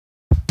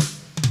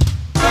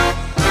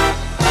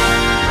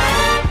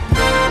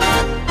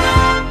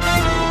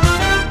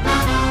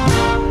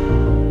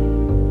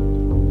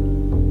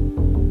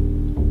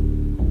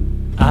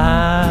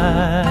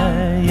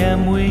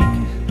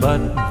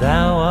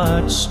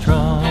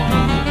strong.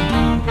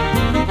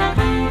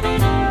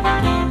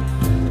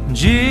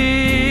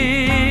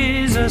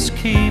 Jesus,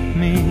 keep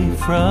me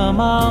from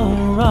all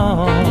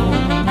wrong.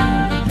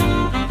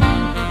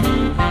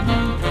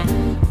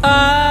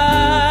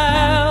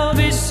 I'll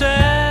be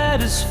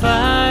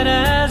satisfied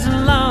as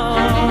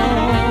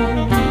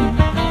long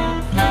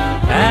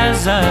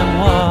as I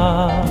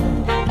walk,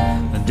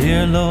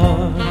 dear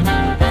Lord,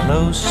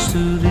 close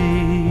to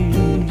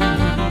Thee.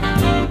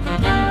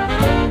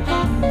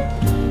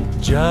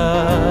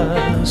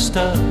 Just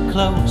a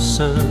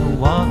closer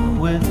walk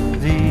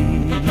with Thee.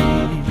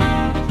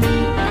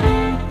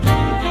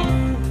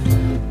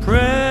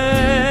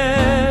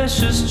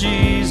 Precious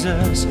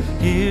Jesus,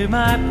 hear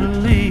my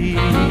plea.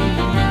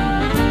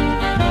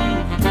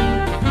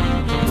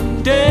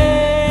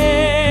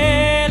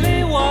 Daily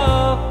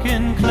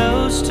walking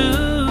close to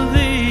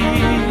Thee.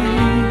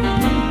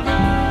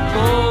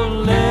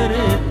 Oh, let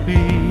it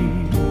be,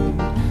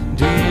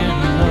 dear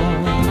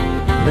Lord,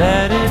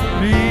 let it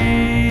be.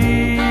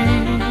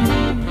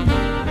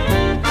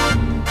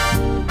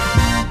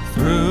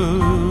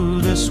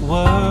 Through this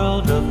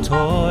world of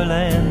toil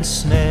and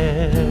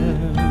snares,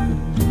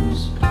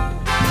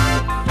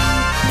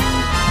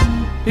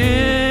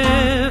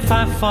 if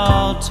I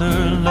falter,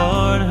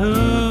 Lord,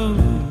 who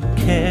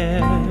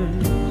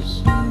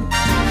cares?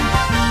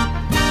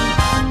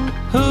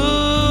 Who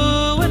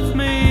with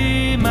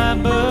me my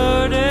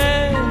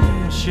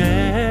burden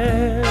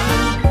share?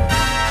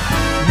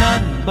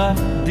 None but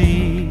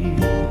Thee,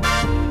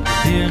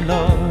 dear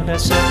Lord, I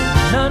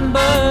said none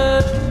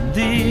but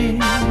Thee.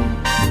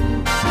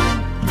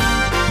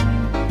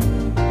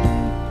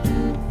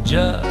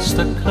 Just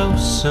a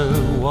closer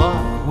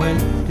walk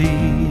with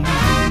Thee.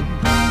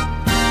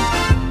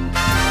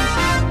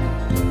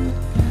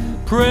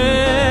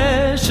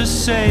 Precious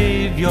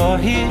Savior,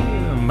 hear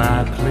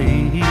my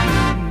plea.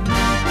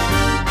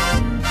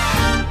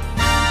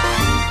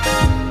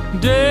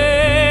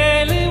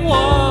 Daily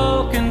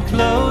walking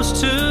close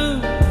to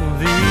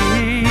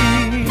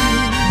Thee.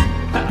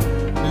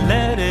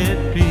 Let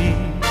it be,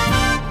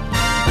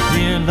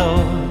 dear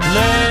Lord,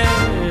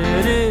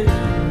 let it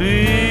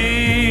be.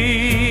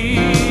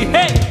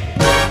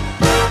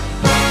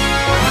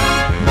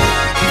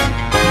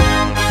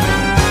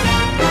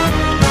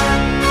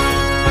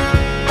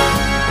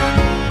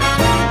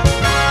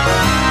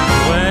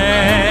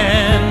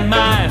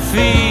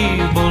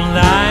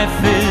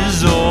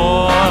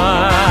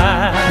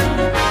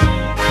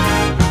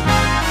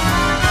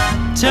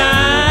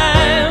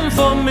 Time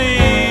for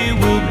me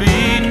will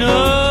be no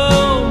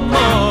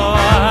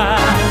more.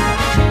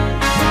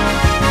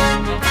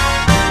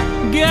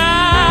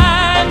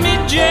 Guide me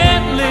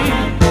gently,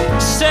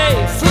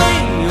 safely,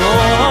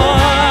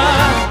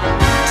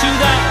 to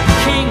Thy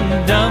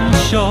kingdom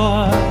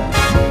shore,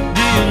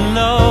 dear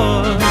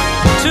Lord,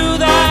 to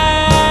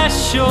Thy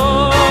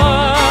shore.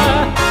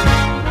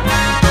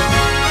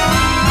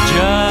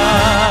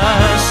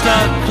 Just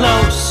a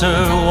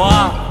closer